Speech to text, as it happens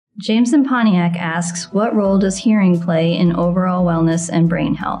James in Pontiac asks, what role does hearing play in overall wellness and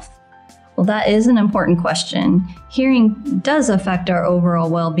brain health? Well, that is an important question. Hearing does affect our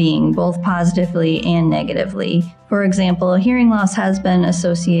overall well-being, both positively and negatively. For example, hearing loss has been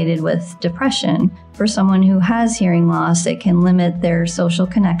associated with depression. For someone who has hearing loss, it can limit their social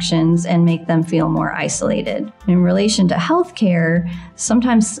connections and make them feel more isolated. In relation to healthcare,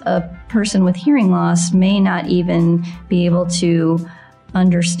 sometimes a person with hearing loss may not even be able to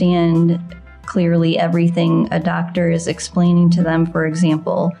understand clearly everything a doctor is explaining to them, for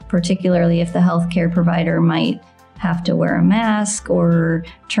example, particularly if the healthcare provider might have to wear a mask or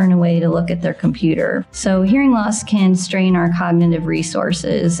turn away to look at their computer. So hearing loss can strain our cognitive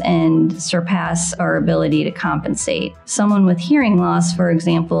resources and surpass our ability to compensate. Someone with hearing loss, for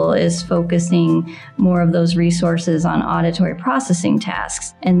example, is focusing more of those resources on auditory processing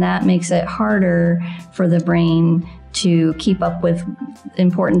tasks, and that makes it harder for the brain to keep up with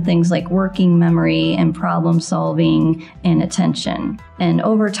important things like working memory and problem solving and attention. And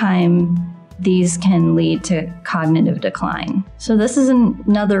over time, these can lead to cognitive decline. So this is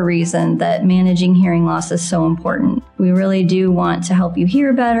another reason that managing hearing loss is so important. We really do want to help you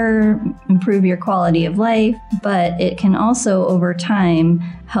hear better, improve your quality of life, but it can also, over time,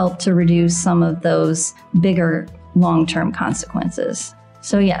 help to reduce some of those bigger long-term consequences.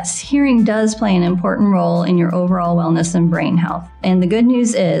 So yes, hearing does play an important role in your overall wellness and brain health. And the good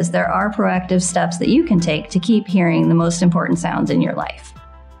news is there are proactive steps that you can take to keep hearing the most important sounds in your life.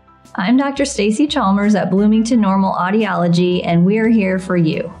 I'm Dr. Stacy Chalmers at Bloomington-Normal Audiology, and we're here for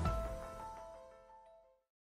you.